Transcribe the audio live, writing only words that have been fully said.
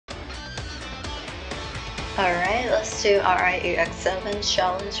Alright, let's do RI-EX-7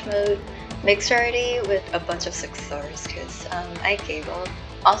 challenge mode. Mixed Rarity with a bunch of 6 stars because I gave up.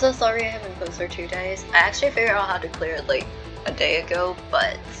 Also, sorry I haven't posted for 2 days. I actually figured out how to clear it like a day ago,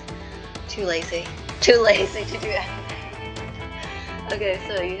 but too lazy. Too lazy to do anything. Okay,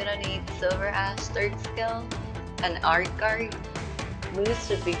 so you're gonna need Silver Ash 3rd skill, an Art Guard. Moose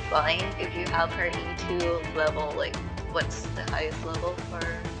should be fine if you have her E2 level, like what's the highest level for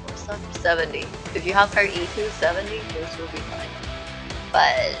stuff? 70. If you have her E2 70, Moose will be fine.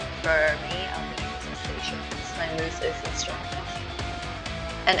 But for me, I'm gonna use a station because my Moose is the strongest.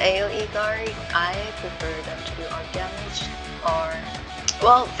 An AoE guard, I prefer them to do arc damage or,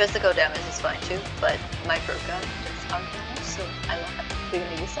 well, physical damage is fine too, but micro gun is arc damage, so I love it. We're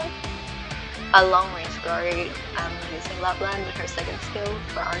gonna use that. A long range guard, I'm using Lapland with her 2nd skill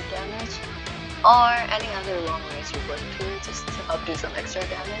for arc damage, or any other long range weapon too, just to help do some extra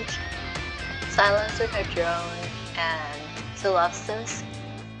damage. Silence with her drone, and Celestis,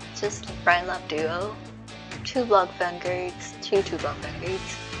 just Brand Lab duo. 2 block vanguards, 2 block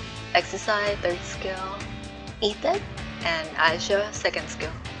vanguards. Exercise 3rd skill, Ethan, and Aisha 2nd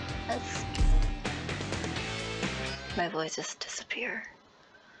skill. That's my voice just disappeared.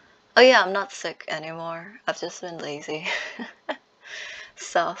 Oh yeah, I'm not sick anymore. I've just been lazy.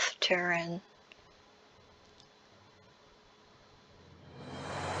 Soft terrain.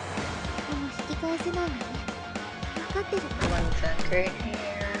 One vanguard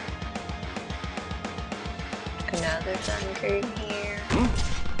here. Another vanguard here.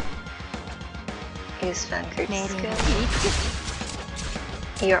 Use vanguard skill.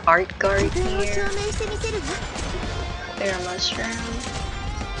 Your art guard here. Clear a mushroom.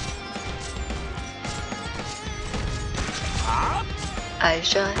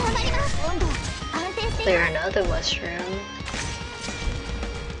 Aisha here. Clear another mushroom.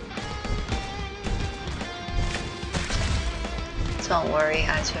 Don't worry,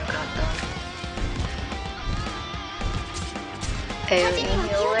 Aisha got them. AoE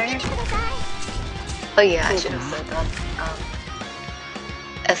healer. Oh yeah, I should have said that.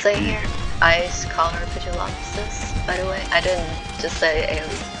 SA here. I just call her Vigilopsis, by the way. I didn't just say AoE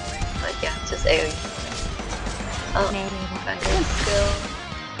healer, but yeah, just AoE healer. Oh, Vanguard skill,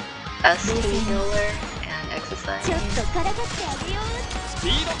 ST healer, and exercise.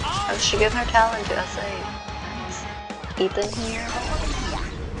 Oh, she gave her talent to SA. Nice. Ethan here.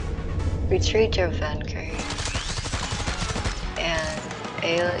 Retreat your Vanguard. And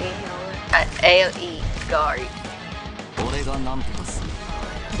AoE healer, AoE guard.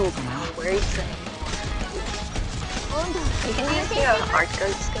 Where is it? You can use your art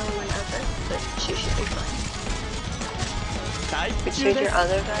guard skill whenever, but she should be fine. Retreat your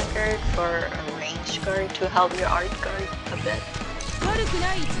other vanguard for a range guard to help your art guard a bit.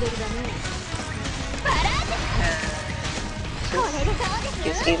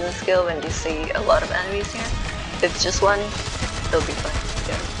 Just use Ethan's skill when you see a lot of enemies here. If it's just one, they'll be fine.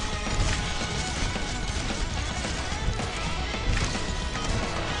 Yeah.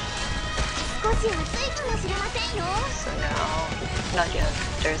 So now, not yet.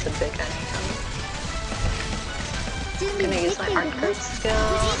 There's a big enemy coming. I'm gonna use my art guard skill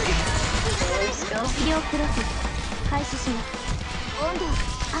and skill.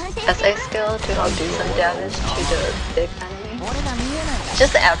 SA skill to help do some damage to the big enemy.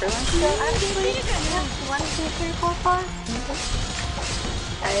 Just everyone's skill actually. 1, 2, 3, 4, 5.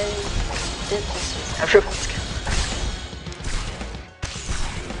 I did just use everyone's skill.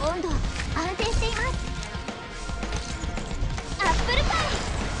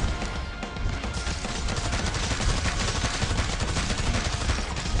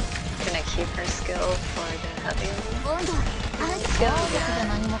 Gonna keep her skill for the heavy enemy. Skill,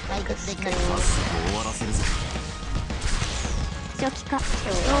 yeah. Good skill.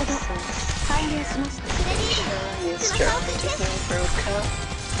 Use drone to heal Broka.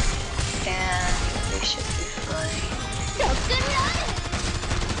 And we should be fine.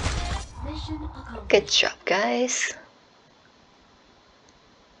 Good job, guys.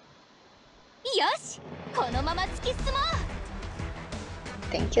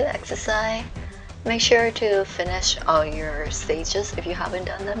 Thank you, Exercise. Make sure to finish all your stages if you haven't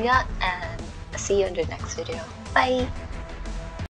done them yet, and see you in the next video. Bye!